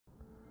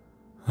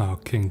Our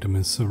kingdom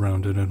is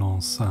surrounded on all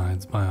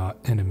sides by our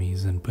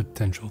enemies and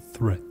potential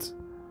threats.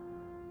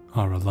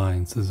 Our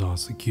alliances are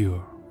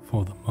secure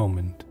for the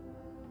moment,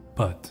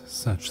 but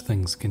such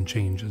things can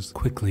change as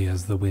quickly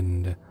as the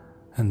wind,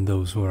 and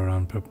those who are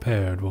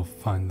unprepared will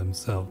find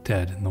themselves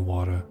dead in the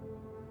water.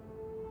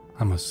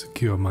 I must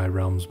secure my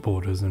realm's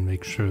borders and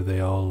make sure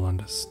they all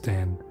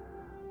understand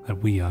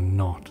that we are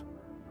not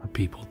a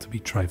people to be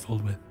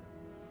trifled with.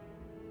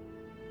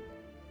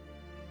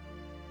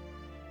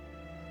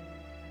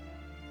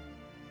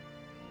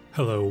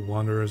 Hello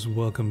Wanderers,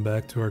 welcome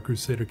back to our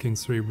Crusader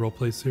Kings 3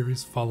 roleplay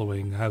series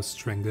following House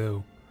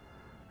Drengot.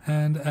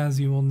 And as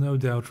you will no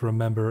doubt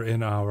remember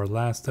in our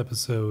last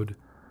episode,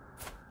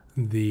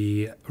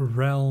 the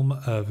realm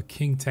of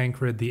King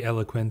Tancred the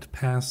Eloquent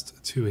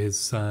passed to his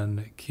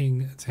son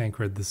King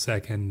Tancred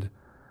II,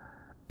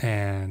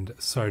 and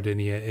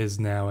Sardinia is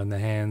now in the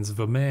hands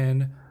of a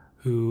man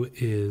who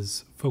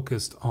is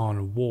focused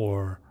on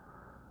war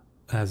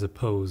as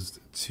opposed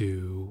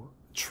to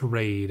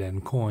trade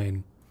and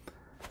coin.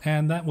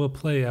 And that will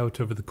play out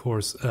over the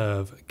course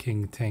of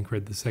King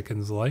Tancred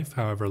II's life,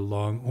 however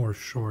long or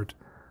short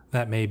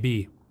that may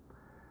be.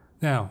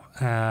 Now,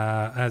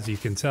 as you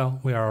can tell,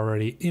 we are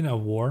already in a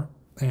war,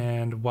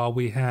 and while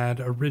we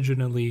had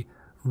originally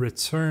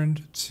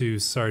returned to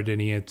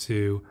Sardinia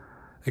to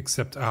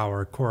accept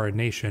our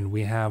coronation,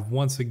 we have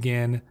once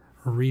again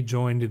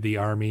rejoined the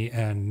army,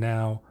 and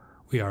now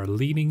we are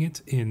leading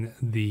it in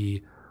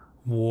the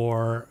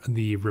war,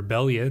 the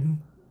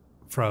rebellion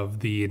from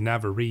the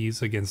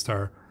Navarrese against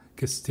our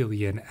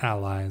Castilian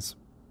allies.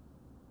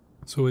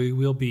 So we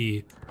will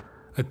be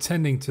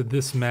attending to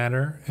this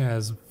matter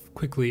as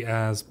quickly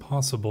as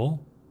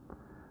possible,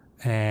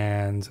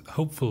 and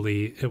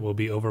hopefully it will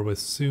be over with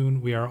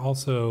soon. We are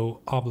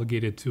also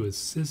obligated to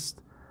assist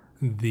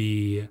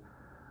the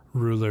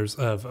rulers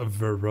of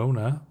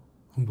Verona,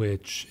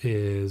 which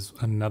is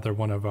another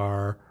one of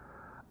our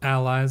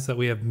allies that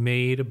we have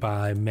made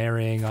by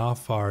marrying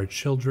off our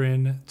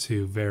children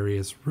to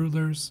various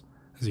rulers.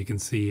 As you can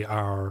see,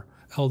 our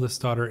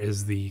eldest daughter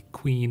is the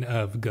Queen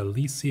of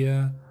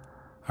Galicia.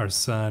 Our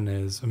son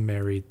is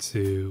married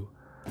to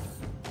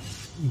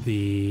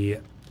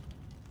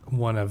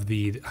one of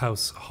the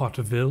House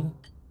Hauteville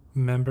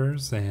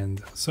members,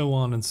 and so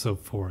on and so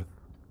forth.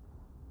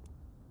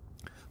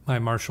 My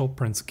Marshal,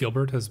 Prince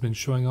Gilbert, has been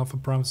showing off a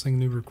promising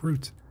new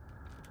recruit.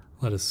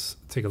 Let us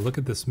take a look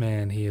at this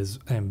man. He is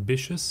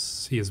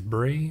ambitious, he is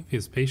brave, he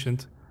is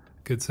patient,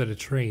 good set of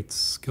traits,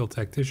 skilled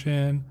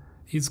tactician,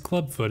 he's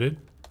club-footed,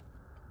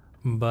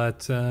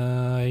 but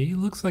he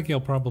looks like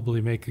he'll probably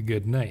make a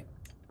good knight.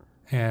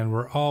 And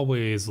we're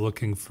always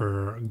looking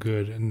for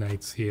good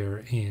knights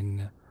here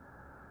in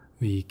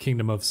the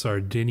Kingdom of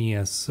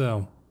Sardinia,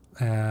 so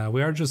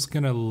we are just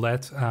going to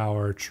let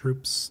our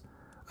troops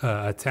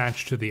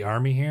attach to the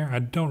army here. I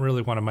don't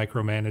really want to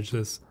micromanage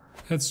this.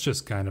 It's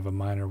just kind of a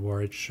minor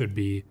war. It should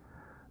be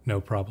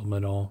no problem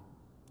at all.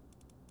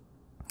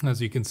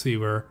 As you can see,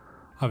 we're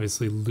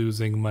obviously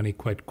losing money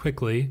quite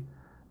quickly,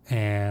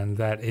 and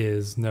that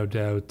is no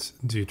doubt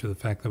due to the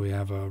fact that we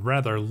have a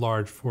rather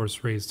large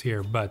force raised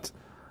here, but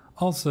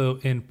also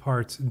in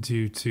part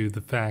due to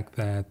the fact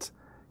that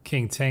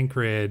King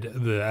Tancred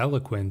the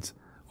Eloquent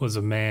was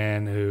a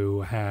man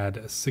who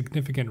had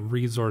significant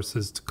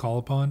resources to call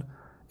upon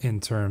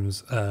in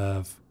terms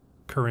of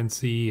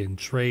currency and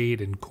trade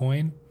and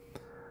coin.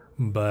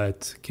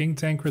 But King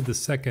Tancred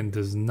II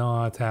does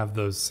not have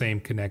those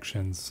same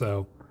connections,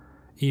 so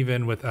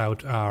even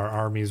without our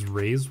armies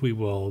raised, we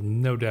will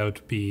no doubt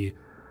be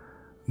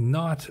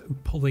not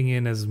pulling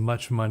in as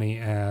much money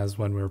as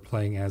when we were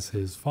playing as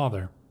his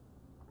father.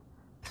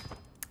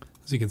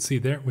 As you can see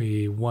there,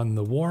 we won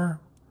the war,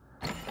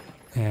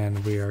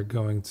 and we are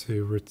going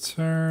to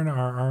return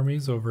our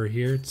armies over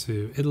here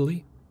to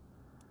Italy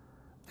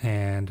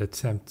and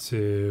attempt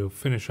to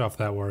finish off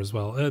that war as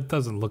well. It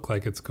doesn't look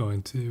like it's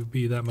going to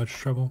be that much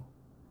trouble.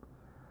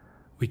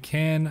 We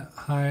can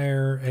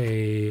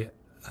hire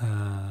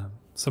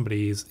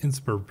somebody's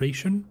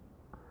inspiration.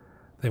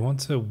 They want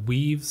to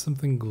weave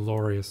something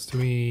glorious. Do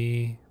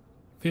we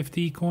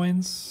 50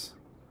 coins?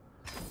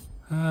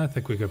 I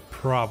think we could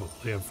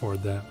probably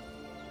afford that.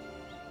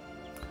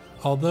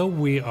 Although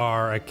we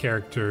are a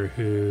character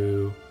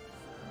who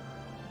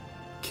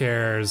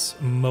cares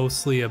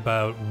mostly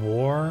about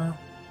war,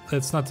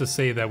 that's not to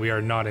say that we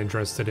are not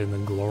interested in the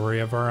glory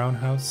of our own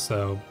house,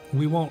 so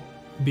we won't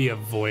be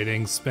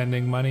avoiding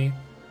spending money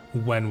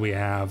when we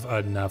have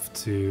enough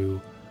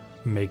to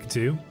make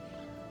do,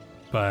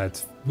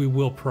 but we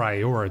will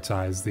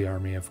prioritize the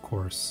army, of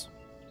course.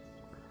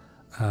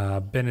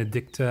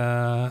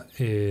 Benedicta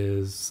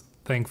is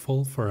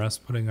thankful for us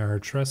putting our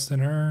trust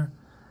in her,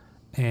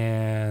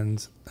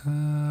 and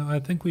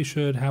I think we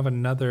should have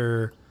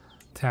another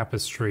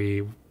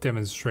tapestry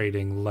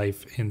demonstrating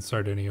life in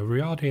Sardinia.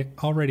 We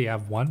already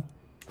have one,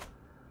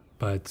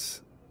 but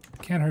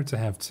can't hurt to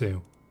have two.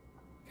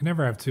 You can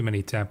never have too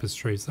many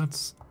tapestries.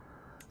 That's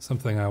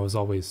something I was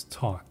always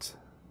taught.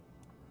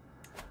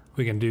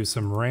 We can do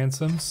some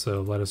ransoms,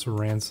 so let us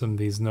ransom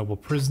these noble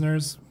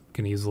prisoners. We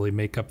can easily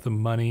make up the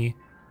money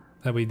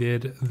that we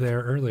did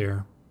there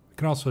earlier. We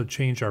can also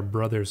change our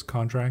brother's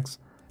contracts,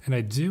 and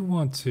I do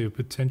want to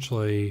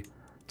potentially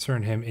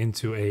turn him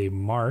into a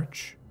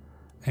march,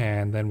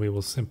 and then we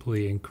will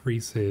simply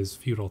increase his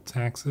feudal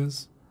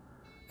taxes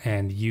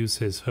and use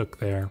his hook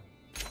there.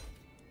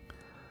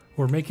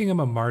 We're making him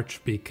a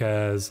march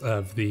because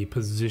of the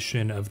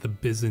position of the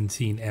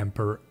Byzantine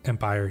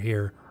Empire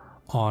here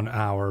on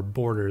our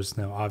borders.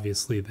 Now,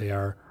 obviously, they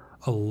are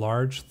a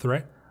large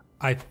threat.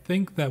 I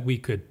think that we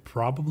could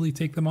probably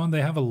take them on.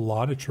 They have a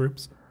lot of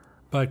troops,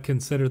 but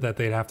consider that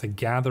they'd have to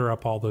gather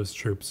up all those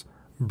troops,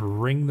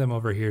 bring them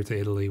over here to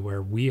Italy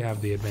where we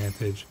have the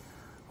advantage.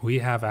 We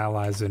have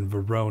allies in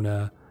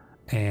Verona,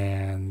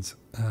 and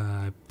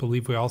I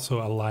believe we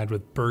also allied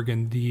with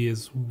Burgundy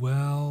as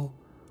well,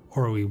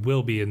 or we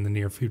will be in the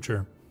near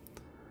future.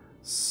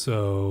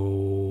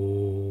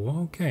 So,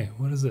 okay,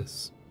 what is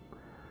this?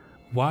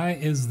 Why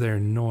is there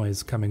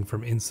noise coming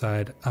from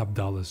inside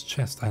Abdallah's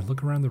chest? I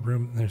look around the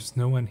room and there's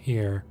no one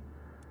here.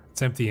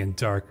 It's empty and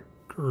dark.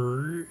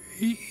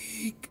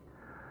 Creak.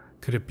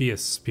 Could it be a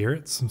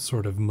spirit? Some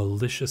sort of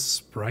malicious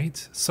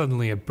sprite?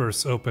 Suddenly it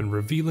bursts open,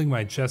 revealing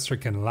my jester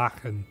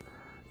Kenlachen,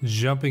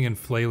 jumping and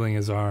flailing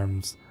his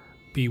arms.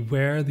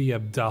 Beware the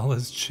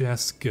Abdallah's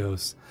chest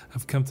ghosts.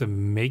 I've come to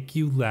make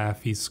you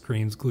laugh, he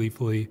screams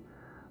gleefully.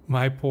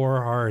 My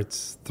poor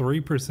hearts.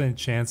 3%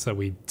 chance that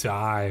we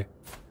die.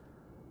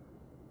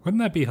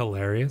 Wouldn't that be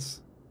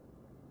hilarious?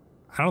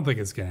 I don't think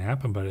it's going to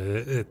happen, but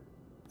it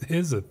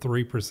is a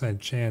 3%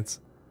 chance.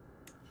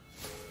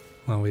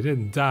 Well, we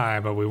didn't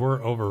die, but we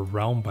were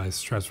overwhelmed by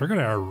stress. We're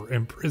going to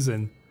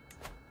imprison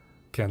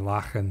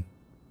Kenlachen.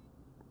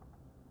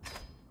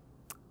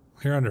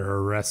 You're under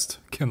arrest,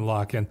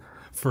 Kenlachen,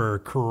 for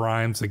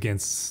crimes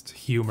against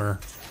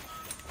humor.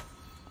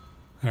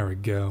 There we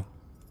go.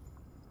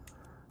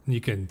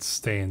 You can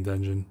stay in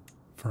dungeon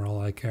for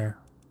all I care.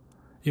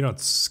 You don't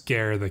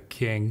scare the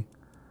king.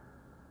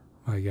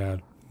 My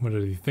god, what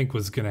did he think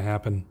was going to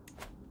happen?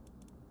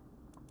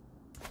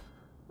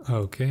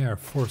 Okay, our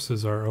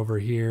forces are over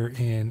here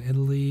in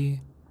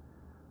Italy.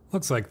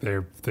 Looks like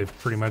they've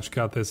pretty much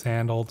got this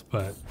handled,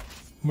 but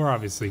we're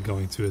obviously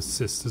going to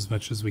assist as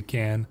much as we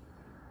can.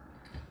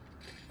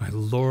 My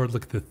lord,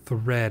 look at the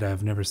thread.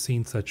 I've never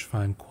seen such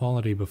fine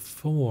quality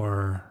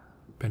before.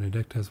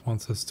 Benedictus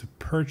wants us to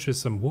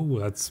purchase some. Whoa,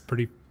 that's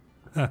pretty...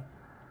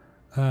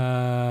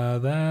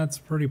 that's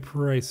pretty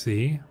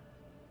pricey.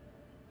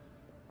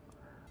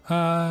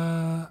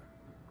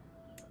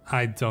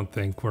 I don't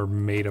think we're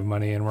made of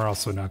money, and we're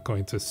also not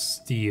going to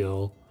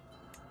steal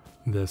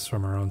this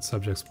from our own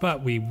subjects,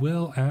 but we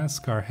will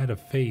ask our head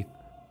of faith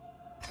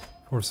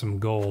for some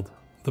gold.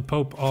 The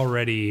Pope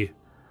already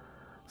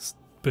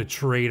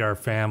betrayed our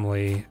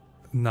family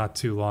not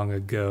too long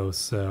ago,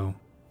 so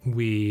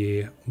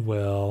we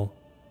will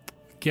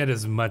get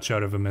as much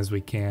out of him as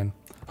we can.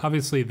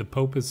 Obviously, the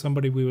Pope is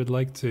somebody we would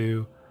like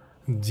to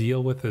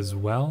deal with as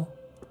well,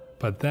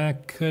 but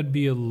that could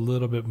be a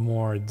little bit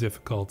more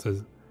difficult,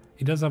 as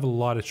he does have a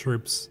lot of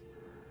troops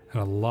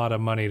and a lot of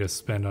money to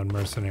spend on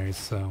mercenaries,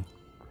 so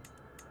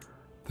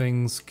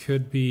things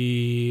could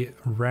be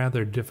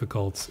rather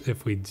difficult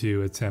if we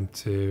do attempt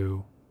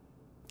to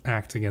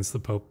act against the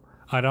Pope.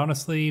 I'd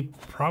honestly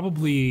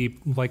probably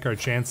like our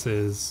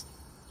chances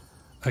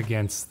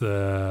against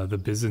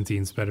the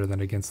Byzantines better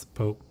than against the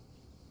Pope.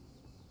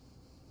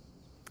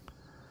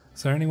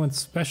 Is there anyone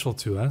special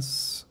to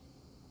us?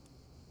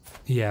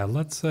 Yeah,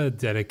 let's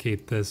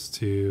dedicate this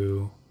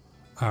to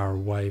our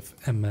wife,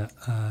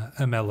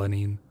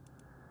 Emelanine.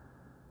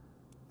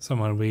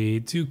 Someone we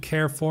do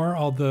care for,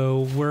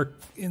 although we're,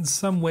 in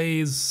some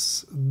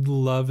ways,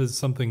 love is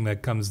something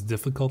that comes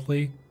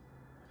difficultly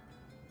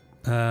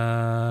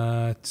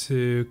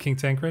to King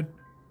Tancred,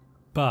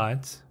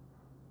 but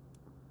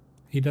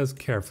he does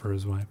care for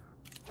his wife.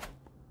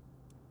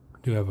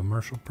 We do have a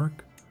martial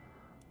perk.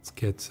 Let's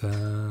get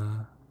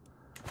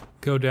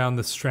go down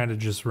the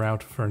strategist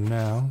route for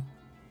now.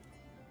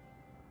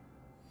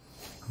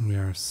 We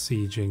are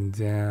sieging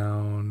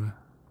down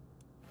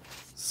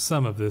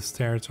some of this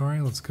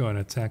territory. Let's go and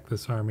attack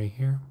this army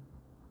here.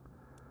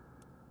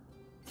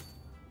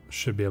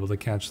 Should be able to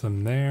catch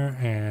them there,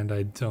 and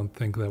I don't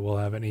think that we'll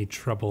have any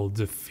trouble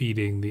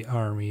defeating the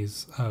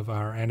armies of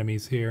our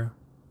enemies here.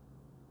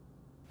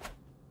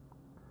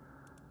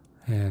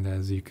 And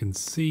as you can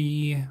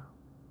see,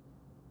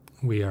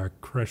 we are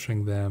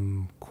crushing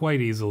them quite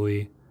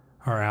easily.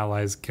 Our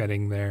allies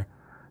getting there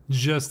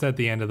just at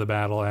the end of the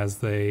battle, as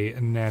they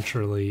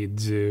naturally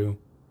do,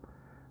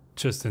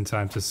 just in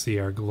time to see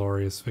our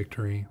glorious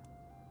victory.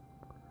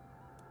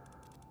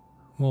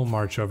 We'll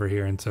march over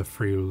here into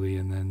Friuli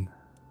and then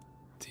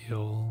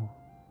deal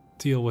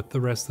with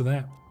the rest of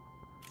that.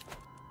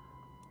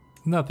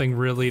 Nothing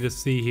really to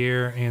see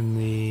here in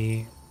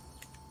the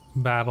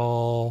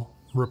battle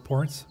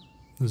reports.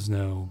 There's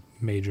no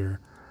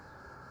major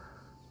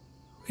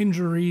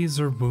injuries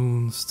or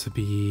wounds to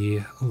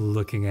be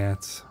looking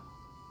at.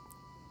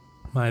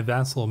 My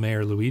vassal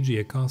Mayor Luigi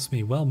accosts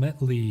me, "Well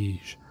met,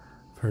 liege.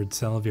 I've heard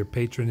tell of your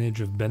patronage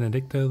of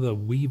Benedicta the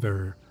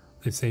Weaver.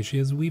 They say she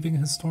is weaving a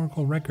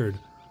historical record.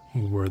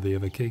 worthy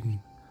of a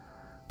king.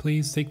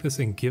 Please take this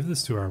and give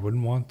this to her. I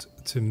wouldn't want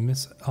to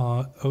miss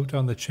out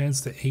on the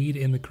chance to aid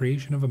in the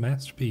creation of a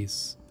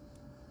masterpiece.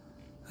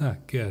 Ah,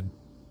 good.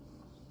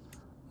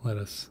 Let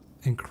us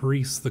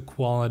increase the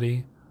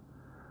quality.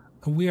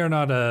 We are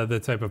not the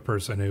type of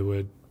person who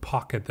would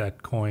pocket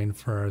that coin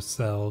for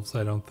ourselves,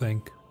 I don't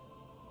think.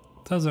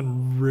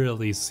 Doesn't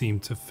really seem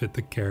to fit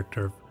the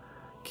character of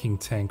King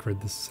Tancred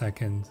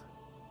II.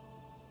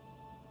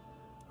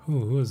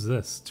 Ooh, who is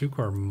this? Duke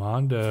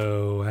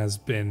Armando has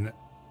been...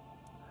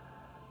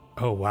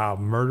 Oh wow,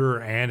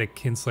 murderer and a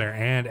kinslayer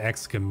and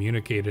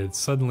excommunicated.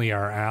 Suddenly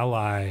our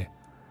ally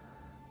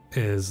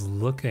is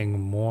looking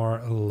more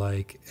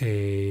like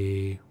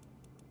a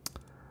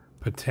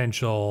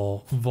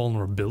potential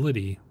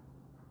vulnerability.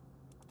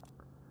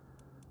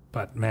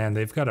 But man,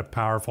 they've got a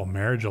powerful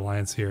marriage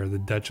alliance here. The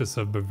Duchess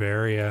of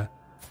Bavaria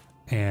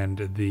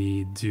and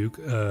the Duke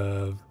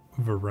of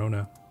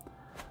Verona.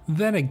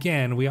 Then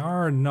again, we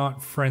are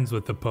not friends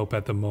with the Pope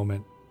at the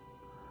moment.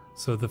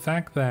 So the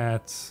fact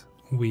that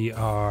we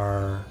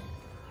are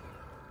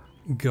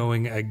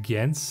going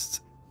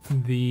against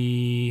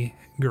the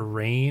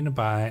Geraint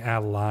by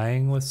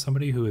allying with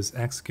somebody who is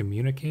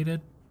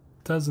excommunicated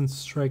doesn't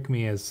strike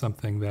me as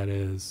something that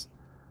is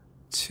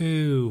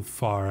too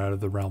far out of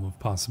the realm of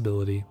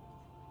possibility.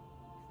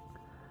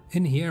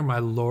 In here, my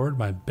lord,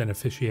 my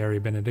beneficiary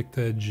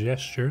Benedicta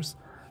gestures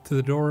to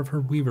the door of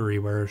her weavery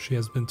where she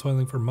has been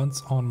toiling for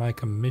months on my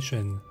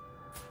commission.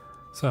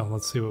 So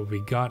let's see what we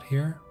got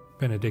here.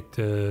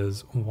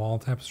 Benedicta's wall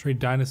tapestry,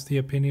 dynasty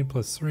opinion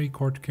 +3,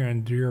 court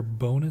grandeur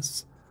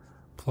bonus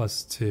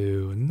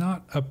 +2.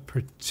 Not a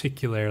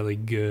particularly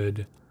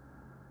good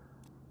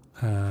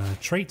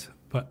trait,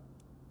 but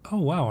oh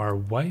wow, our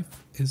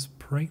wife is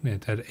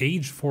pregnant at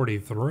age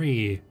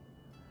 43.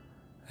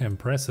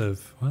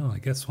 Impressive. Well, I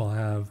guess we'll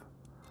have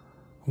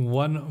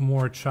one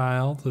more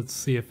child. Let's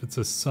see if it's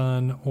a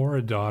son or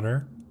a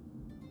daughter.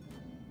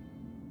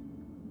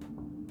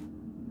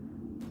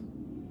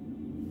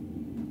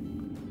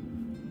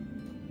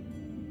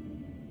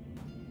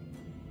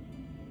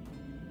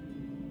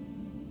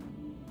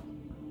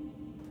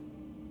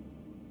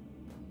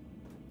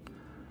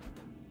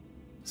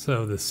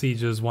 So the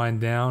sieges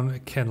wind down.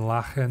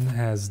 Kenlachen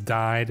has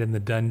died in the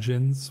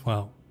dungeons.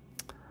 Well,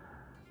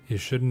 you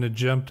shouldn't have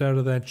jumped out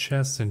of that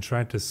chest and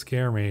tried to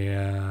scare me,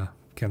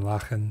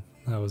 Kenlachen.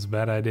 That was a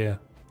bad idea.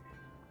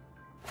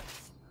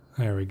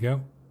 There we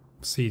go.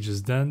 Siege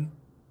is done,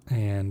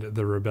 and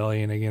the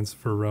rebellion against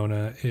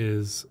Verona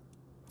is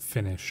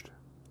finished.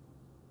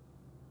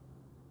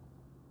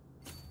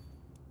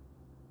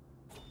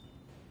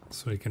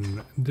 So we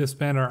can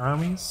disband our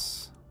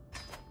armies.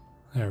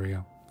 There we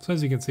go. So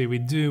as you can see, we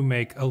do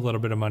make a little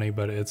bit of money,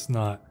 but it's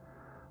not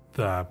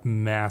the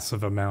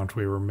massive amount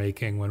we were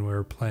making when we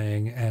were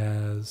playing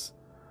as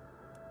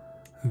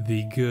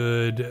the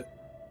good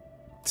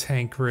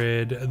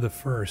Tancred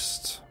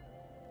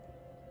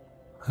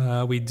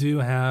I. We do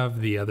have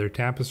the other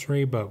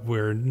tapestry, but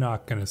we're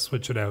not going to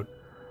switch it out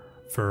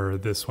for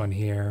this one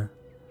here.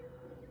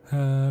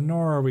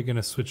 Nor are we going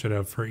to switch it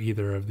out for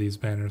either of these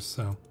banners,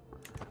 so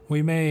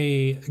we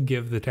may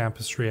give the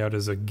tapestry out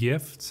as a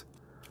gift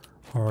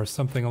or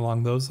something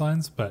along those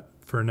lines, but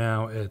for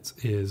now it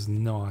is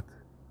not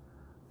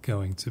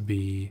going to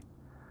be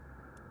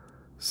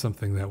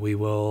something that we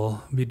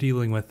will be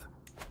dealing with.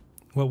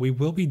 What we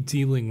will be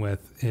dealing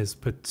with is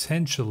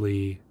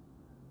potentially,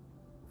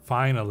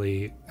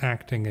 finally,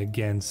 acting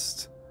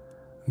against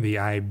the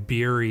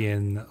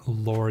Iberian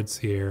lords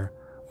here.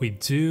 We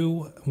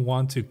do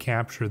want to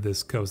capture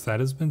this coast. That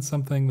has been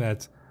something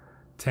that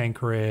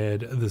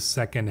Tancred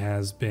II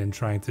has been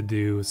trying to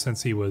do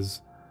since he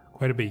was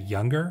quite a bit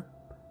younger.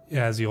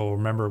 As you'll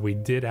remember, we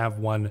did have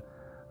one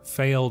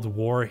failed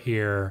war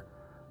here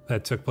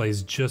that took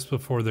place just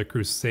before the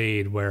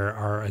Crusade where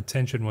our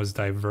attention was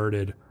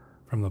diverted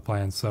from the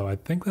plan. So I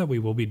think that we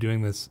will be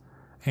doing this,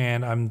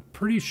 and I'm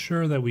pretty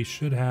sure that we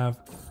should have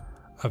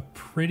a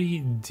pretty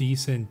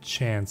decent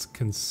chance,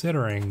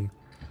 considering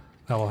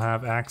that we'll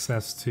have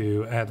access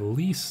to at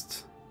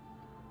least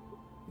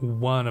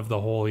one of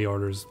the Holy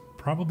Orders,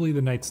 probably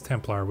the Knights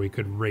Templar we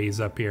could raise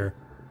up here,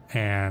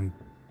 and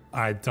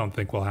I don't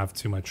think we'll have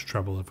too much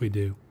trouble if we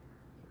do.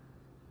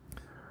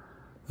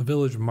 The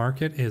village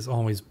market is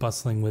always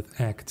bustling with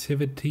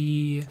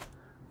activity.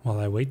 While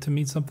I wait to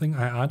meet something,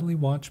 I idly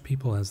watch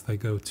people as they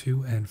go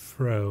to and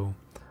fro.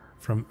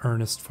 From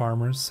earnest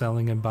farmers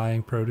selling and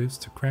buying produce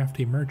to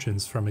crafty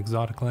merchants from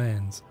exotic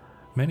lands,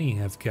 many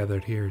have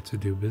gathered here to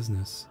do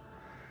business.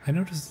 I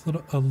notice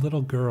a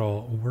little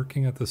girl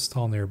working at the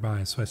stall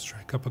nearby, so I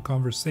strike up a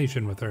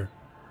conversation with her.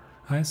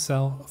 I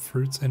sell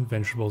fruits and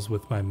vegetables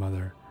with my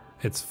mother.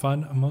 It's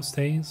fun most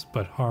days,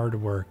 but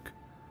hard work.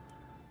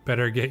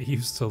 Better get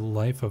used to a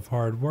life of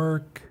hard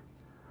work.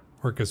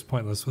 Work is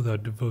pointless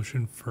without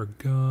devotion for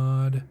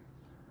God.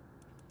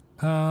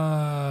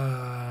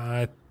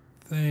 I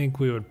think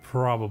we would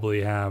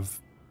probably have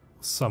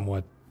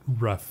somewhat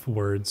rough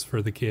words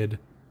for the kid.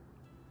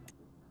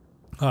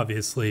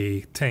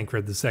 Obviously,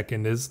 Tancred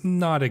II is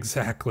not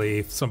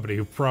exactly somebody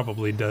who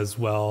probably does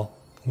well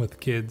with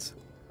kids.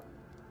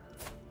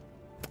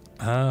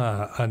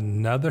 Ah,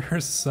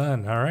 another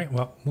son. All right,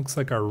 well, looks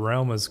like our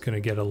realm is going to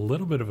get a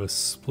little bit of a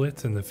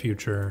split in the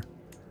future.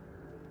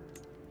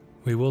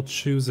 We will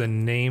choose a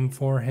name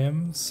for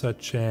him,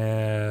 such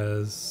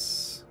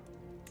as...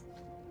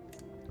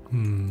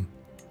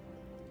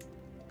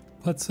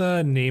 Let's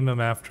name him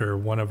after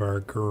one of our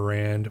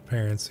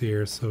grandparents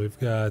here. So we've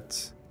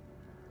got,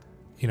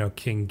 you know,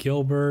 King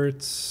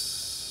Gilbert.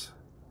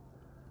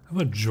 How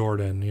about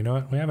Jordan? You know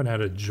what? We haven't had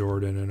a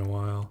Jordan in a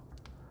while.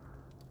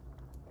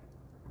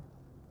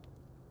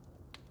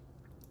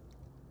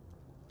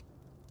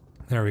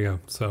 There we go.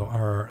 So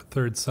our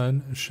third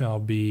son shall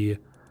be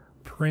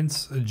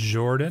Prince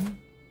Jordan.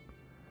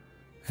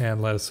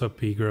 And let us hope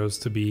he grows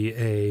to be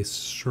a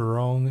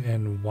strong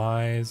and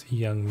wise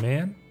young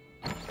man.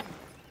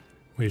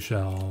 We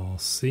shall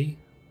see.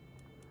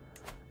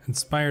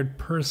 Inspired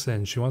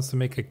person. She wants to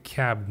make a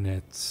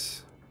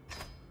cabinet.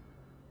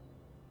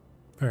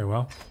 Very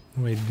well.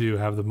 We do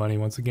have the money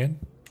once again.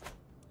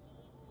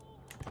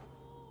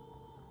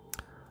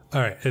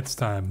 Alright, it's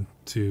time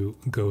to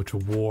go to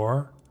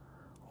war.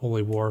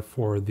 Holy war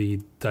for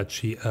the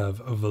Duchy of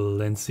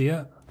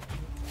Valencia.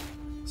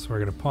 So we're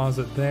going to pause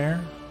it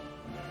there.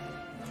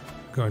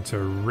 Going to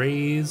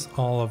raise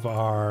all of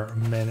our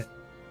men.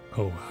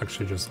 Oh,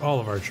 actually just all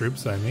of our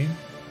troops, I mean.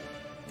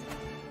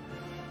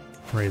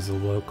 Raise the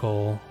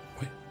local.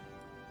 Wait.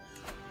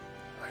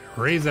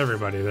 Raise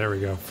everybody. There we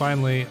go.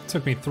 Finally, it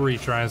took me 3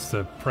 tries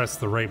to press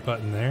the right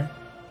button there.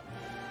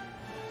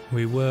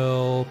 We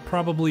will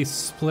probably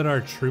split our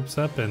troops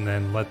up and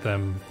then let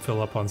them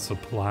fill up on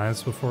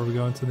supplies before we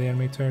go into the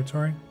enemy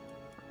territory.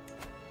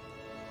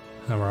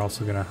 And we're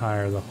also going to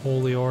hire the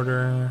Holy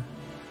Order.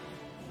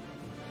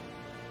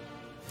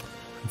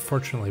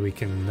 Unfortunately, we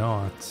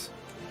cannot.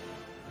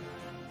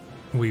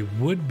 We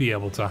would be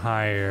able to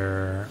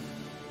hire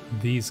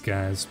these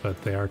guys,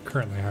 but they are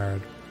currently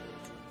hired.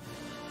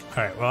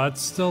 Alright, well, it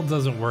still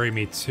doesn't worry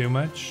me too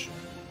much.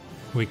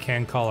 We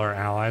can call our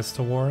allies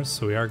to war,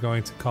 so we are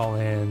going to call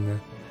in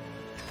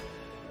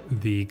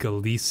the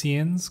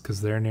Galicians,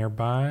 because they're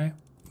nearby.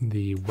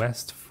 The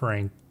West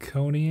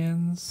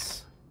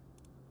Franconians.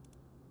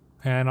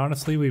 And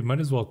honestly, we might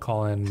as well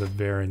call in the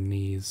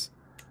Veronese,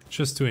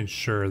 just to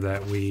ensure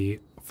that we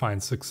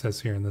find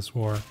success here in this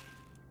war.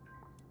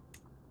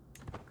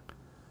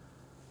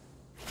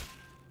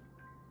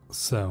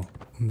 So,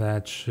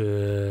 that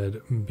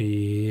should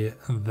be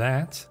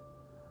that.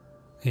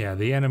 Yeah,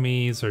 the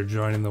enemies are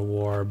joining the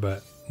war,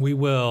 but we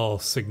will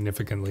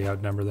significantly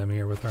outnumber them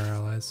here with our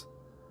allies.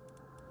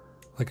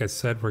 Like I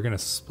said, we're going to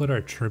split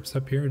our troops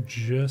up here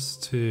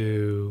just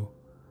to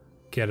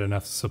get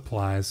enough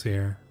supplies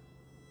here.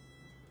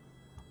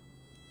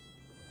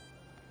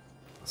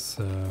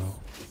 So...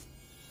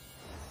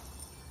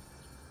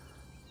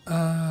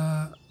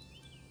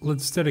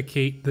 let's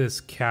dedicate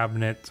this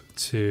cabinet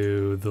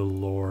to the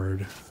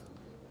Lord.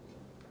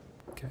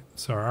 Okay,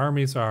 so our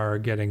armies are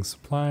getting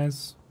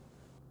supplies.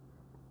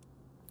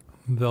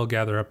 They'll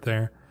gather up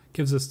there.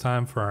 Gives us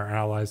time for our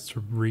allies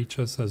to reach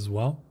us as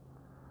well.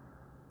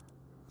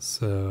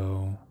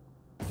 So...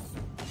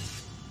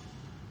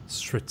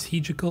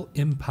 strategical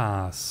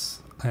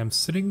impasse. I am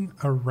sitting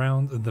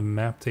around the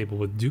map table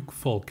with Duke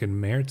Fulk and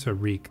Mayor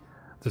Tariq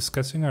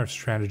discussing our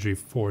strategy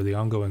for the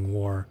ongoing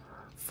war.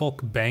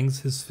 Fulk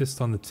bangs his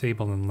fist on the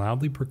table and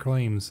loudly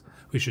proclaims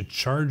we should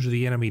charge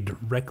the enemy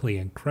directly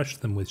and crush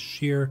them with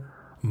sheer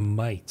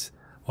might,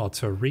 while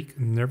Tariq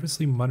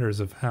nervously mutters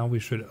of how we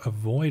should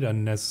avoid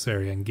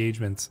unnecessary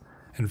engagements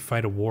and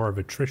fight a war of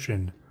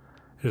attrition.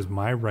 It is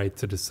my right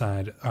to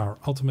decide our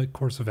ultimate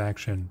course of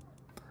action.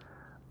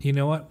 You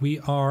know what? We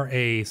are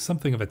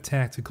something of a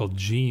tactical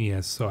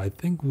genius, so I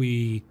think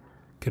we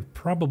could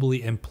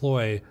probably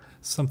employ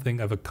something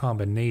of a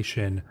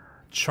combination,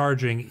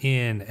 charging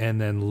in and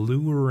then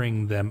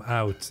luring them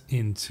out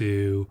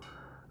into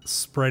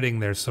spreading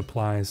their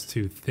supplies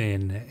too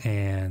thin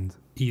and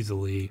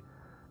easily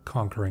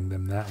conquering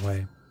them that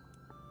way.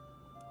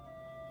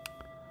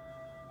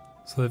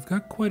 So they've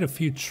got quite a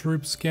few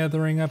troops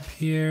gathering up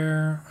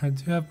here. I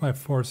do have my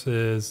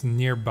forces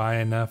nearby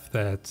enough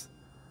that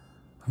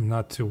I'm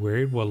not too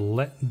worried. We'll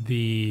let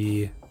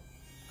the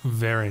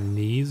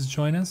Veronese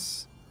join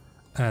us,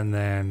 and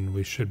then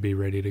we should be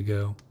ready to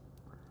go.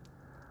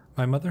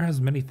 My mother has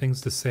many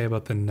things to say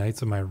about the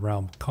knights of my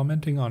realm,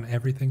 commenting on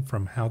everything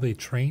from how they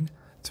train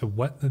to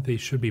what they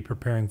should be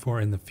preparing for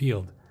in the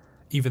field.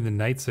 Even the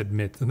knights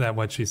admit that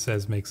what she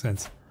says makes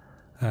sense.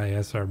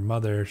 Yes, our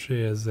mother, she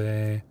is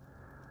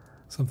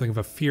something of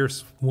a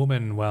fierce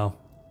woman, well,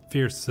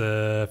 fierce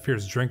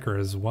drinker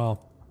as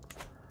well.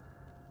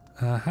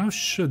 How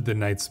should the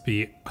knights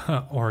be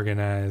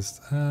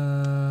organized?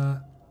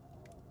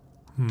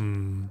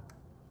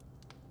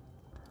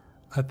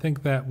 I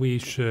think that we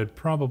should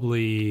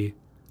probably...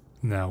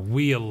 No,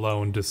 we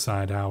alone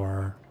decide how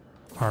our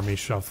army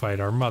shall fight.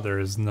 Our mother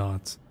is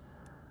not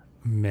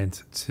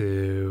meant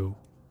to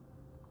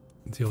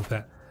deal with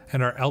that.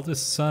 And our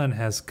eldest son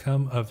has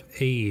come of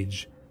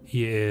age.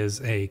 He is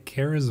a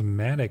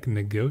charismatic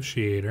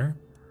negotiator.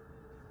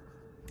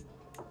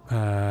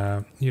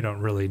 You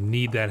don't really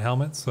need that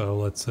helmet, so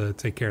let's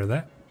take care of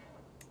that.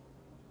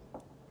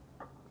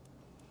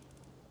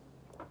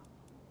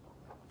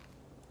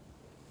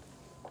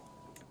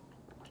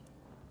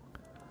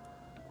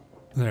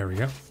 There we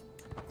go.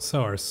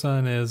 So our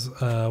son is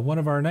one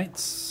of our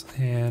knights,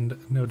 and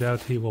no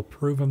doubt he will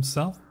prove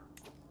himself.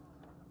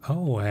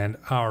 Oh, and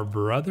our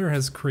brother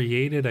has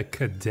created a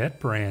cadet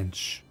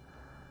branch.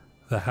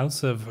 The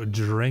House of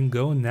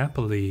Drengot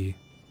Napoli.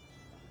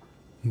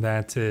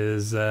 That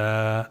is,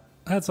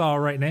 that's all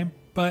right name.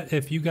 But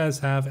if you guys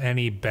have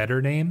any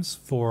better names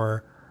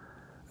for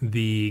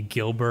the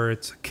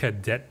Gilbert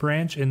Cadet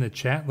branch in the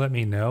chat, let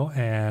me know.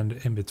 And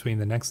in between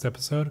the next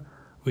episode,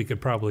 we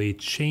could probably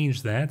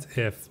change that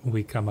if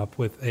we come up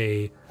with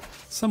a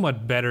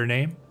somewhat better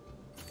name.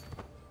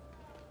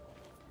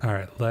 All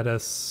right, let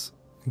us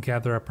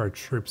gather up our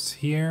troops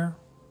here.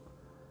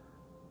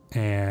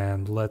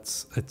 And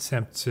let's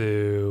attempt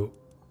to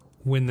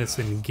win this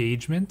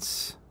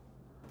engagement.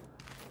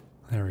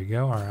 There we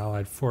go, our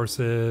allied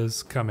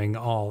forces coming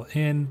all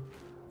in.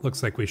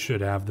 Looks like we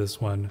should have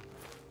this one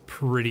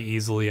pretty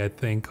easily, I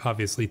think.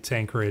 Obviously,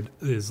 Tancred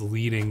is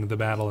leading the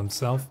battle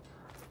himself.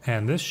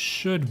 And this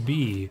should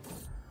be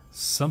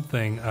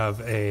something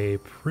of a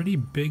pretty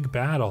big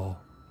battle.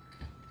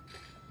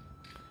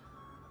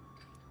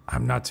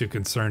 I'm not too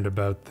concerned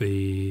about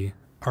the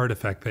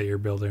artifact that you're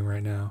building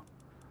right now.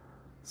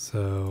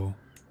 So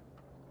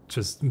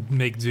just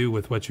make do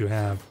with what you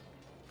have.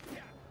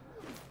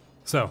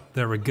 So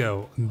there we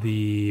go.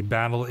 The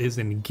battle is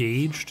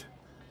engaged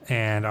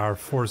and our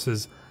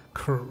forces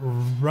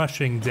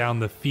rushing down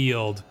the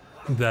field.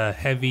 The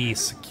heavy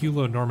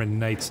Seculo-Norman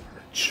knights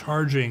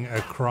charging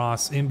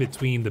across in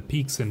between the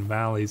peaks and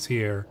valleys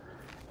here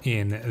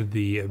in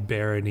the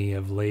barony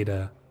of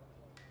Leda.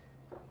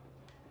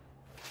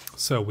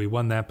 So we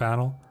won that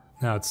battle.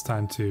 Now it's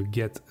time to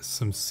get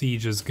some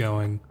sieges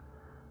going,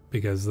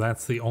 because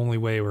that's the only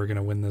way we're going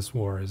to win this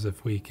war, is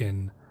if we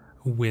can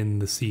win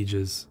the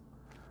sieges.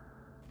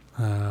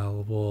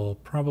 We'll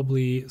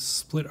probably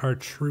split our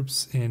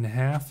troops in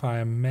half, I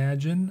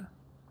imagine,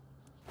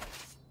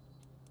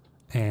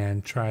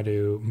 and try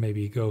to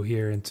maybe go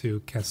here into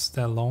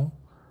Castellon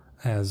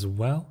as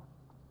well.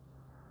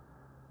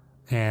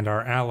 And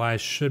our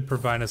allies should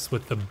provide us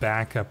with the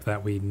backup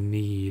that we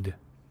need.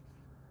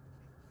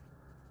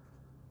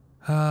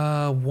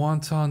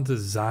 Wanton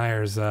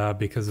desires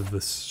because of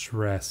the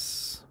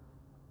stress.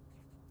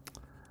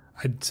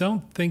 I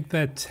don't think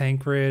that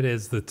Tancred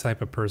is the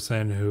type of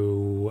person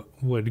who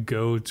would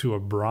go to a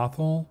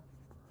brothel.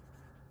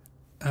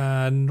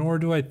 Nor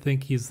do I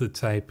think he's the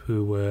type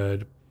who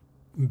would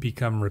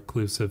become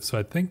reclusive. So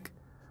I think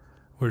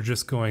we're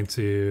just going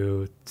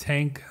to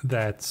tank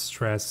that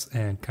stress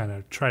and kind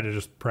of try to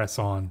just press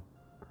on.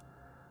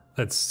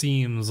 That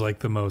seems like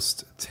the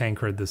most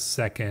Tancred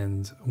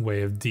II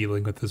way of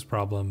dealing with his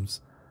problems.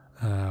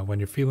 When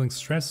you're feeling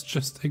stressed,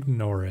 just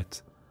ignore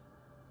it.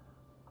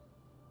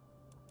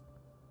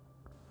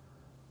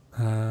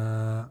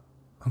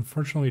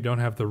 Unfortunately, we don't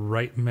have the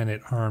right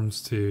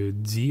men-at-arms to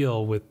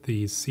deal with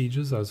these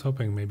sieges. I was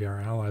hoping maybe our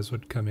allies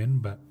would come in,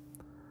 but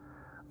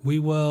we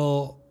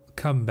will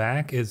come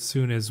back as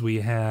soon as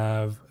we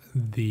have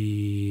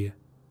the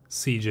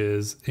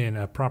sieges in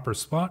a proper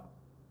spot,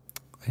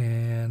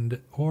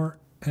 and or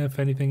if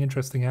anything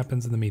interesting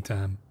happens in the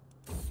meantime.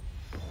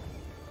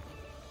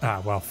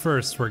 Well,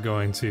 first we're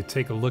going to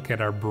take a look at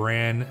our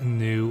brand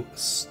new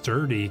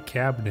sturdy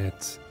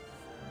cabinet.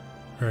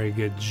 Very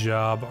good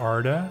job,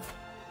 Arda.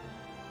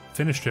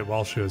 Finished it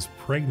while she was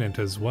pregnant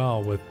as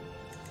well, with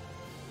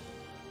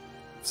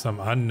some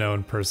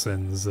unknown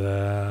person's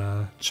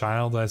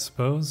child, I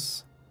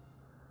suppose.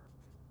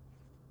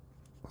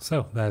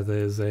 So that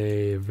is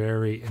a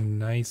very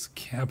nice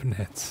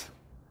cabinet.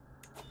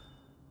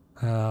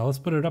 Let's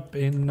put it up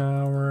in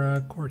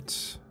our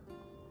court.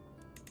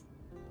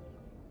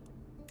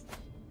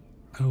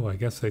 Oh, I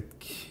guess I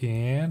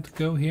can't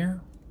go here.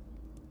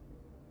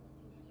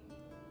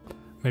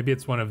 Maybe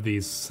it's one of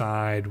these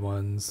side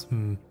ones.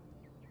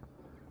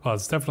 Well,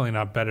 it's definitely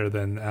not better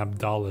than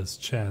Abdallah's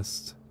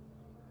chest.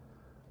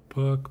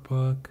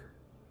 Book.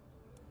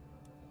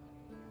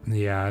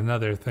 Yeah,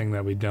 another thing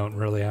that we don't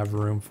really have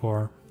room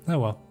for. Oh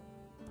well.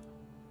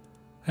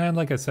 And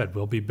like I said,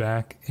 we'll be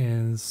back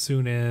as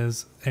soon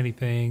as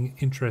anything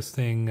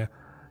interesting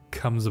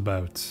comes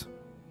about.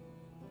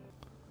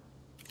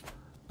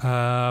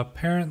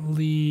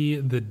 Apparently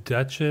the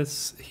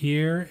Duchess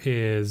here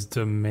is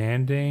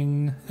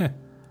demanding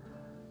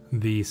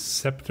the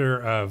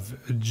Scepter of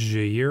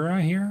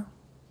Jaira here.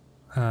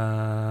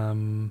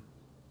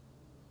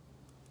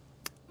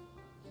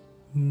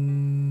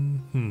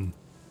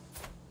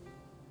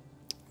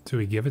 Do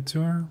we give it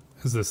to her?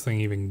 Is this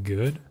thing even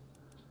good?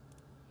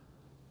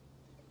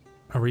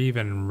 Are we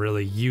even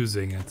really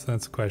using it?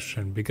 That's a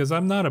question. Because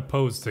I'm not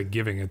opposed to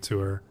giving it to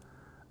her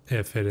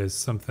if it is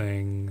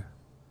something...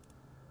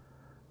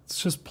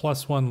 It's just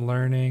 +1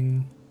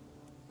 learning.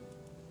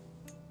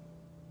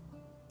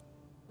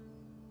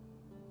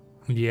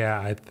 Yeah,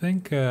 I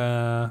think, you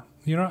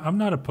know, I'm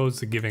not opposed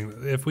to giving...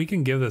 If we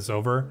can give this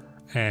over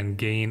and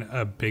gain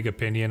a big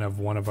opinion of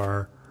one of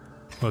our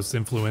most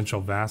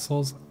influential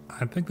vassals,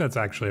 I think that's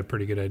actually a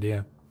pretty good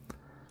idea.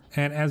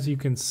 And as you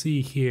can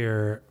see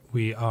here,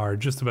 we are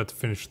just about to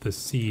finish the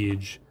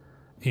siege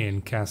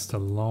in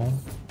Castellon.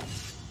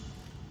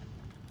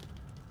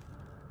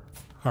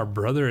 Our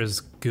brother is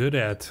good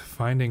at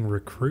finding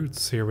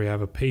recruits. Here we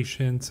have a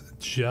patient,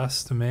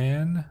 just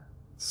man.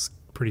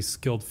 Pretty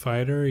skilled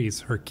fighter.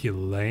 He's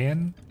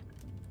Herculean.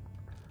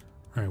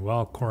 Very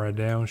well,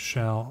 Corradon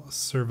shall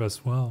serve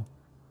us well.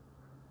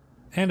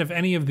 And if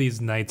any of these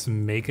knights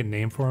make a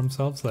name for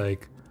themselves,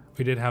 like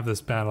we did have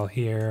this battle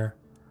here.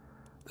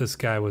 This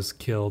guy was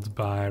killed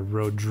by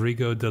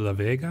Rodrigo de la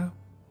Vega.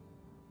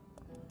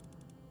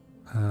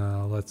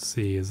 Let's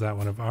see, is that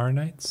one of our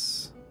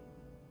knights?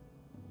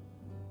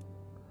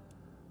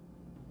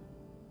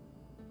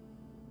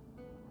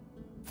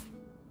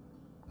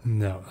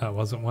 No, that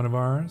wasn't one of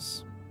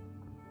ours.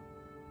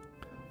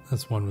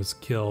 This one was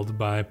killed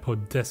by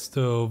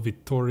Podesto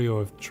Vittorio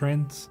of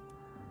Trent.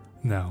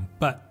 No,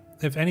 but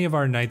if any of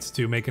our knights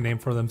do make a name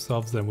for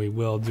themselves, then we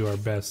will do our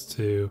best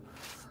to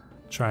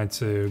try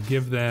to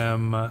give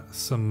them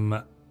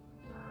some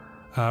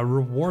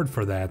reward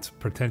for that,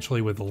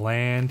 potentially with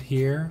land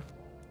here.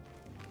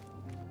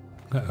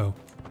 Uh-oh.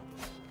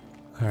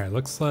 Alright,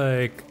 looks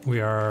like we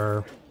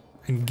are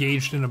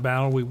engaged in a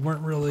battle. We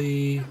weren't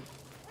really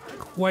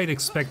quite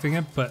expecting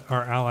it, but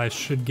our allies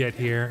should get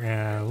here,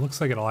 and it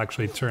looks like it'll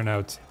actually turn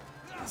out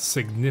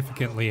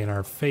significantly in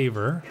our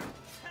favor.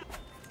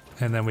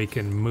 And then we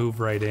can move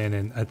right in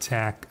and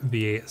attack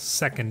the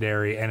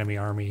secondary enemy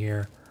army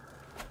here.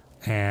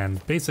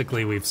 And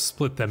basically we've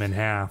split them in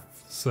half.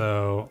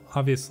 So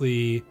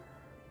obviously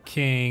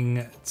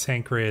King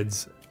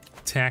Tancred's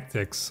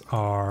tactics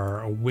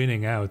are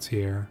winning out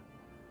here.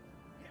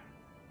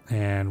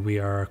 And we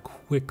are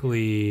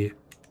quickly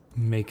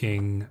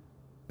making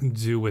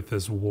do with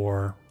this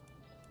war.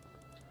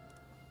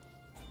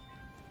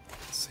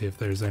 Let's see if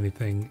there's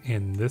anything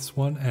in this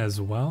one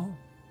as well.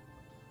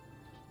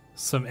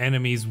 Some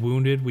enemies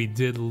wounded. We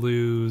did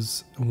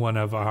lose one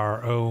of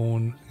our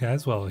own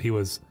guys. Well,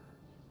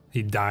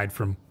 he died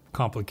from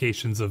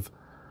complications of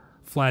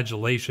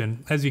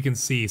flagellation. As you can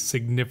see,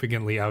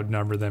 significantly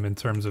outnumber them in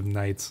terms of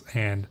knights,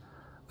 and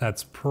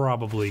that's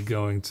probably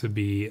going to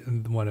be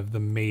one of the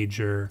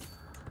major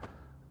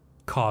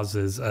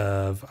causes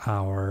of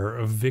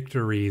our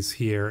victories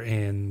here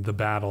in the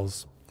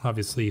battles.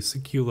 Obviously,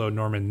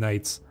 Seculo-Norman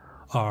knights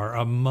are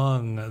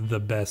among the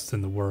best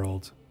in the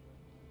world.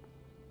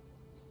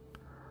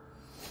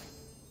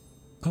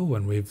 Oh,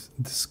 and we've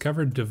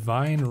discovered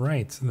divine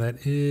right.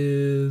 That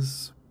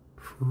is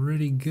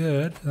pretty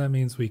good. That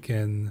means we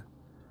can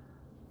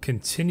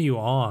continue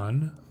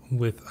on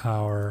with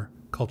our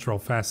cultural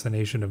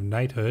fascination of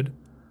knighthood,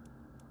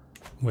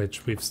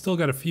 which we've still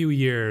got a few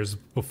years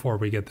before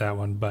we get that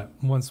one, but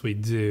once we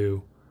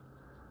do,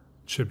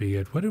 it should be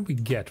good. What did we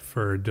get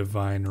for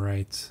divine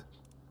right?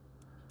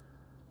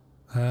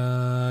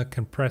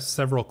 Compress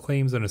several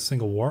claims in a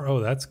single war.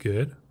 Oh, that's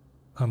good.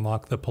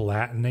 Unlock the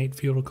Palatinate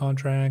feudal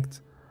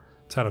contract.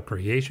 Title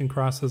creation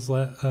crosses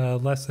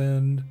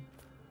lessened.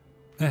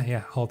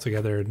 Yeah,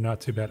 altogether not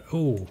too bad.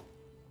 Oh.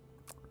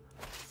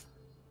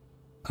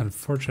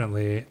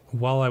 Unfortunately,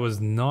 while I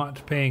was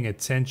not paying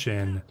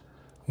attention,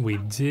 we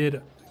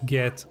did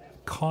get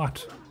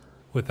caught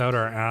without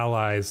our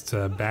allies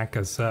to back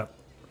us up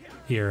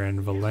here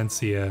in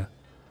Valencia,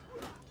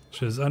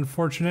 which is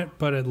unfortunate,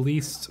 but at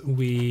least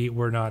we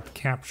were not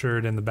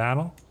captured in the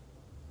battle.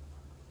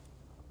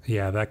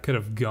 Yeah, that could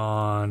have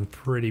gone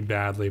pretty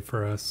badly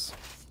for us.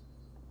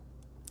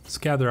 Let's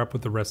gather up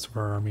with the rest of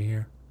our army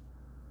here.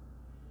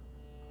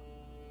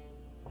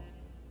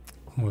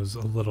 Was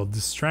a little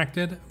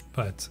distracted,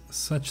 but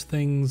such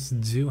things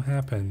do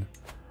happen.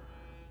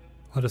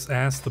 Let us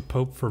ask the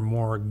Pope for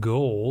more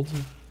gold.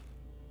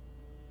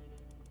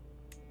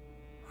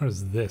 What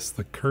is this?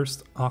 The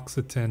Cursed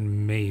Occitan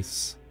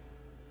Mace.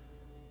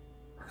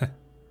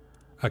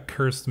 A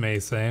cursed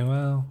mace, eh?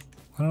 Well,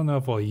 I don't know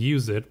if we'll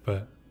use it,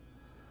 but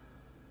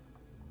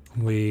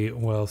we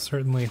will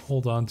certainly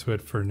hold on to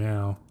it for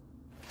now.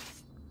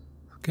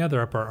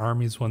 Gather up our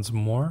armies once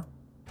more.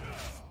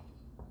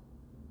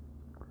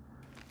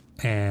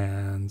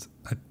 And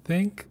I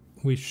think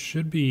we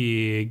should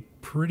be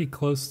pretty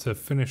close to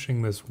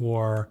finishing this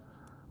war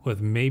with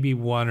maybe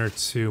one or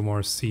two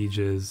more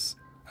sieges.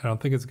 I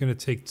don't think it's going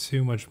to take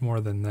too much more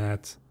than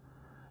that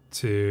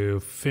to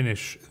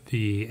finish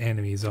the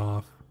enemies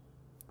off.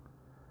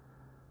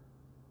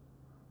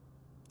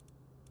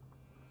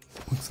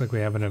 Looks like we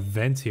have an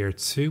event here.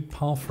 2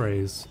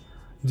 palfreys.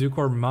 Duke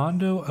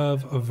Orlando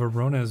of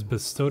Verona has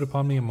bestowed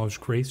upon me a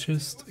most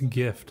gracious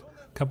gift.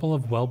 A couple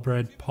of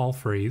well-bred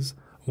palfreys,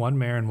 1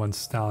 mare and 1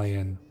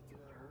 stallion.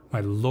 My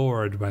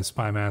lord, my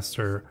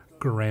spymaster,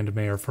 Grand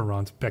Mayor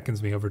Ferrand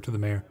beckons me over to the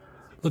mayor.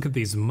 Look at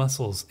these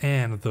muscles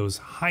and those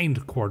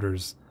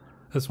hindquarters.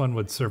 This one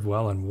would serve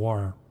well in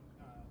war.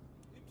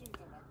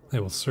 They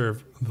will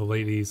serve the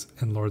ladies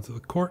and lords of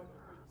the court.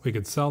 We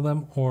could sell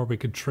them, or we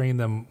could train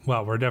them.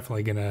 Well, we're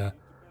definitely going to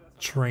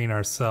train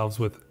ourselves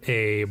with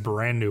a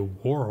brand new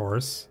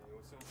warhorse.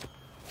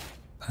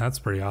 That's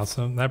pretty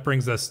awesome. That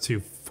brings us to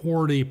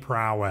 40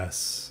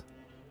 prowess.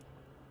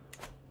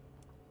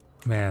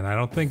 Man, I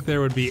don't think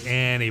there would be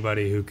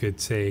anybody who could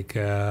take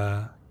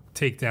down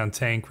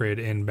Tancred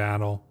in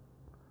battle.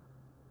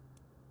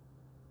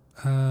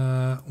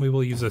 We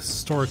will use a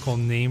historical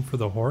name for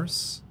the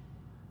horse.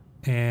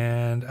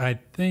 And I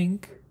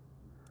think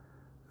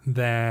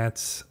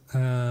that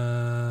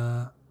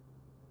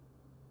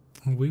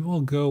we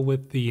will go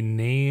with the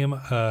name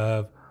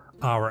of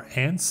our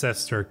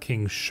ancestor,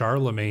 King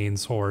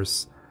Charlemagne's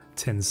horse,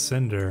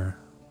 Tinsender.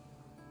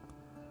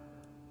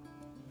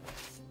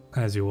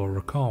 As you will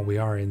recall, we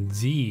are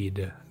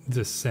indeed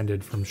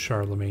descended from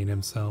Charlemagne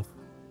himself.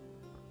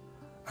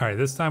 Alright,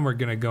 this time we're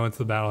going to go into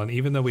the battle, and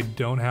even though we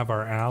don't have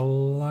our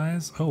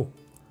allies... Oh,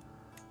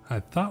 I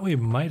thought we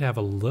might have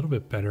a little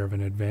bit better of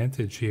an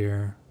advantage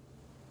here.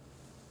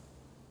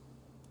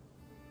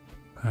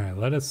 Alright,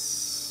 let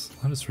us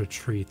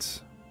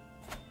retreat.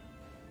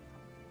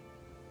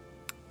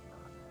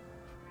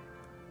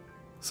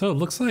 So it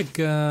looks like,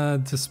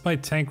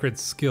 despite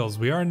Tancred's skills,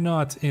 we are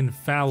not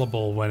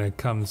infallible when it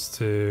comes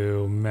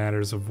to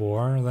matters of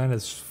war. That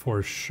is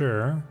for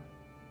sure.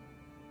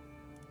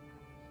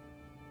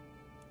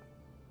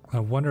 I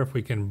wonder if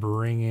we can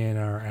bring in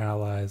our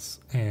allies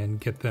and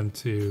get them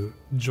to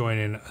join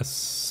in a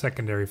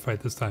secondary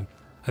fight this time.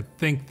 I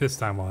think this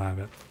time we'll have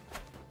it.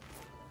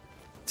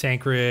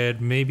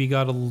 Tancred maybe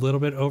got a little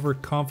bit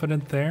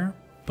overconfident there,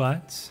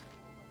 but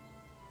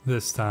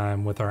this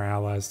time with our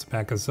allies to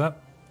back us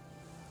up,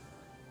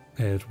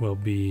 it will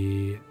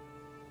be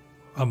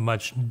a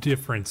much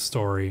different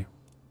story.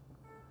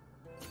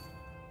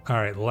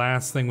 Alright,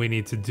 last thing we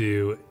need to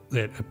do,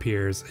 it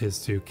appears,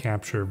 is to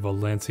capture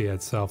Valencia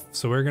itself.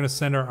 So we're going to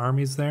send our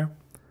armies there,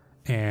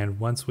 and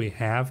once we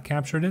have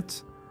captured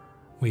it,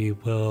 we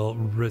will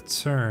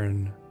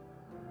return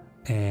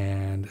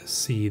and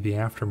see the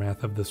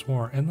aftermath of this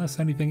war, unless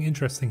anything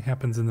interesting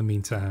happens in the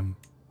meantime.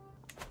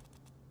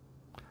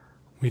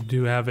 We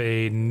do have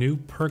a new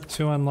perk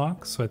to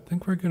unlock, so I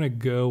think we're going to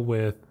go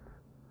with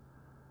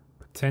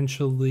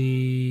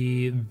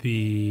potentially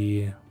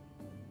the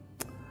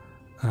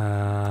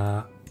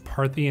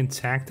Parthian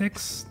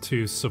tactics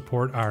to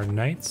support our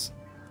knights,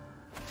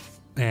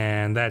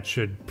 and that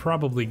should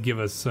probably give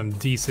us some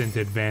decent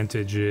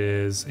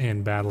advantages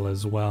in battle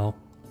as well.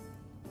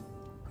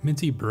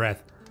 Minty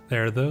breath.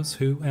 There are those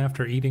who,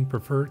 after eating,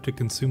 prefer to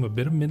consume a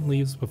bit of mint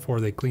leaves before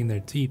they clean their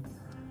teeth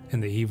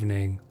in the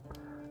evening.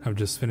 I've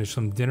just finished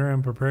some dinner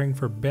and preparing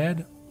for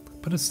bed,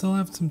 but I still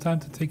have some time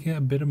to take a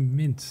bit of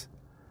mint.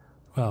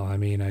 Well, I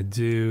mean, I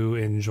do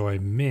enjoy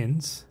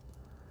mint.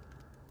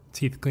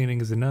 Teeth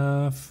cleaning is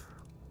enough,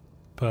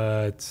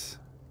 but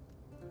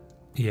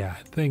yeah,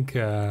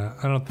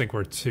 I don't think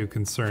we're too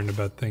concerned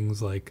about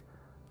things like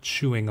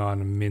chewing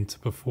on mint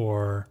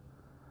before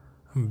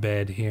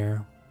bed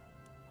here.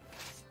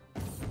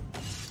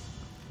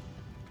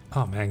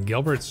 Oh man,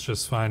 Gilbert's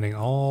just finding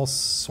all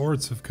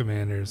sorts of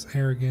commanders.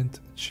 Arrogant,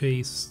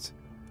 chaste.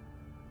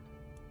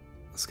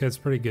 This guy's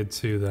pretty good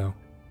too, though.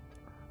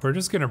 We're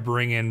just going to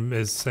bring in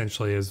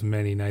essentially as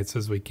many knights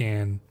as we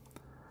can,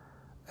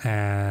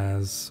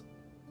 as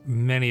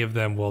many of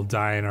them will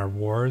die in our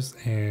wars,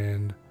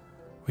 and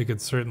we could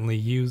certainly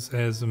use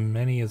as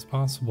many as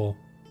possible.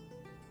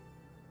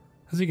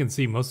 As you can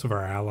see, most of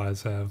our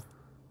allies have.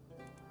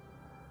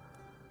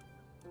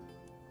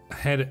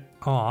 Head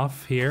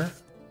off here.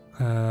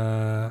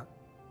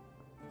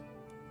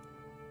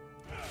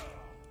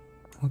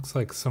 Looks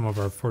like some of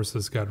our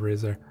forces got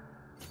raised there.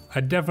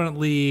 I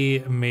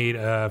definitely made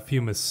a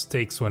few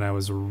mistakes when I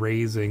was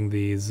raising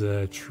these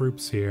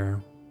troops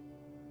here.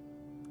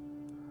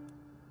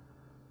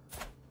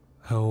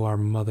 Oh, our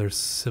mother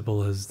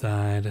Sybil has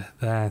died.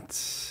 That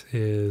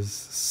is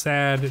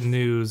sad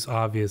news,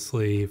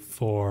 obviously,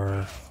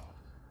 for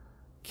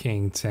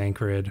King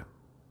Tancred.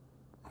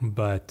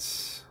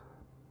 But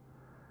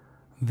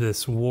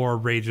this war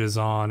rages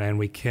on, and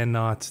we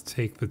cannot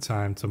take the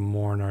time to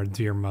mourn our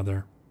dear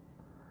mother.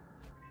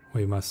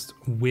 We must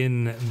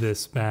win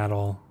this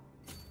battle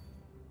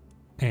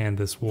and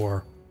this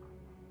war.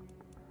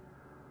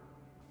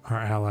 Our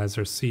allies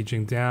are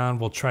sieging down.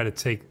 We'll try to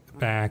take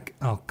back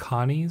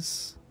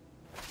Alcanis.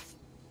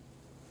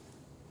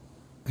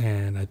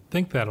 And I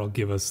think that'll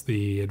give us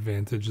the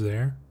advantage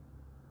there.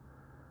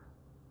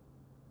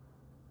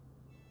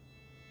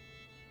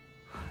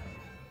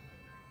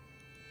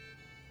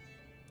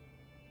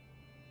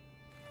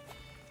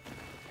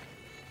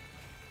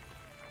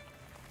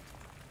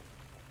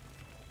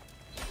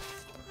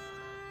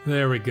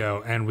 There we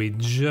go, and we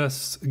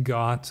just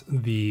got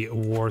the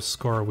war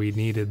score we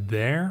needed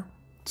there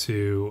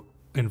to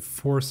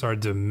enforce our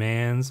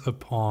demands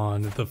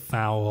upon the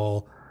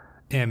foul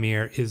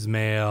Emir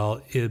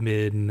Ismail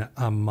ibn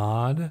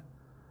Ahmad,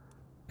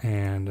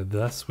 and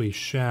thus we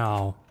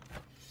shall.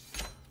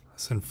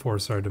 Let's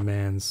enforce our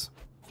demands.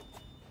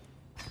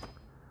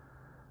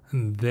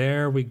 And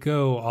there we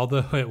go,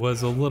 although it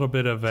was a little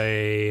bit of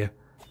a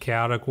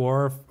chaotic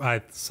war. I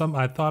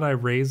thought I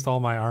raised all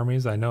my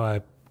armies. I know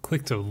I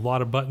clicked a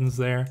lot of buttons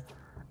there,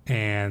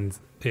 and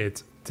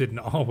it didn't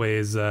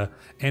always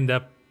end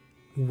up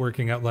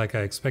working out like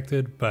I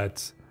expected,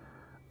 but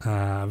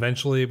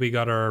eventually we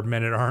got our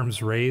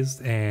men-at-arms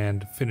raised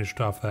and finished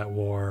off that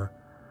war.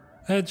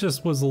 It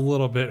just was a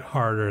little bit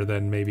harder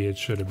than maybe it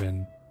should have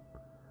been.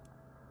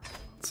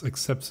 Let's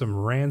accept some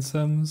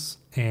ransoms,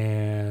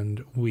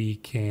 and we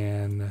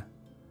can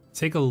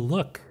take a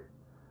look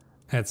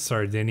at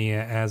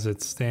Sardinia as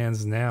it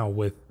stands now,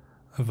 with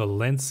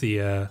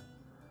Valencia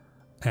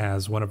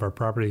as one of our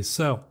properties.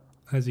 So,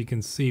 as you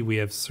can see, we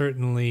have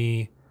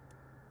certainly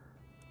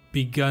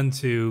begun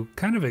to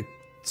kind of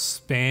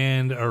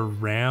expand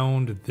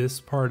around this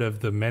part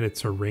of the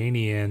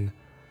Mediterranean,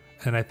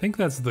 and I think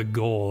that's the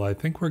goal. I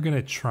think we're going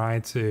to try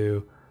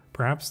to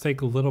perhaps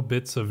take little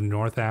bits of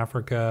North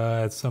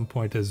Africa at some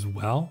point as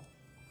well.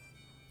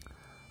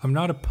 I'm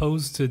not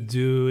opposed to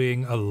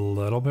doing a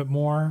little bit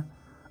more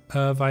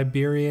of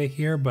Iberia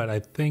here, but I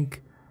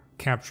think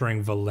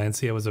capturing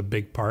Valencia was a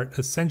big part.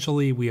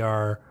 Essentially, we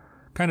are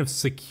kind of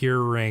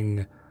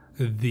securing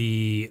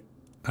the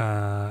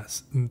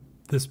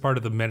this part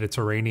of the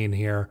Mediterranean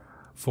here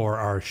for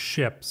our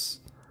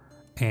ships,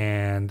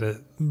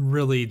 and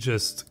really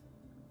just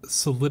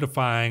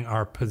solidifying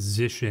our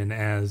position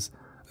as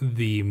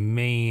the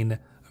main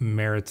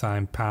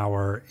maritime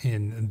power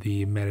in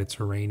the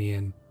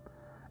Mediterranean.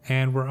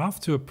 And we're off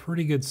to a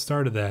pretty good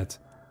start of that.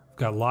 We've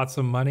got lots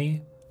of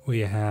money,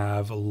 we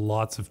have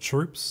lots of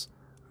troops,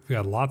 we've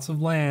got lots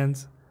of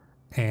land,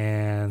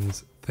 and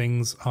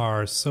things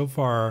are so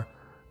far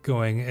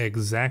going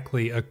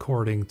exactly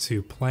according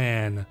to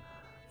plan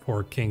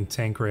for King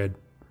Tancred.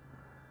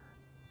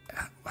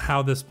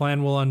 How this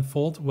plan will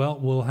unfold, well,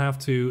 we'll have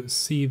to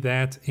see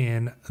that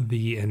in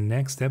the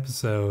next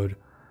episode.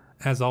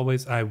 As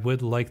always, I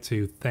would like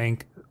to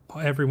thank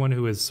everyone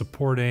who is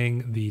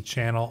supporting the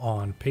channel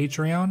on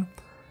Patreon.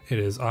 It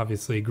is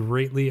obviously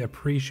greatly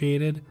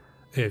appreciated.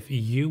 If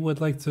you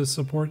would like to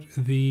support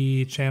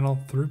the channel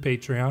through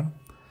Patreon,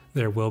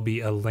 there will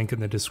be a link in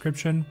the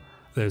description.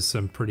 There's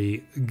some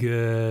pretty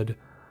good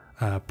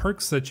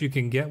perks that you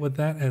can get with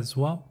that as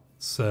well,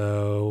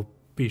 so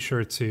be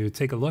sure to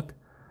take a look.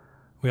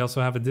 We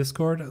also have a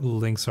Discord.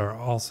 Links are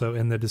also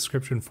in the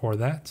description for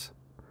that.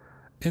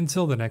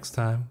 Until the next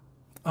time,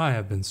 I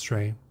have been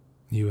Stray.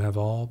 You have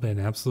all been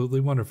absolutely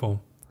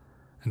wonderful,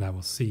 and I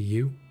will see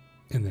you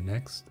in the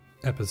next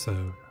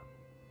episode.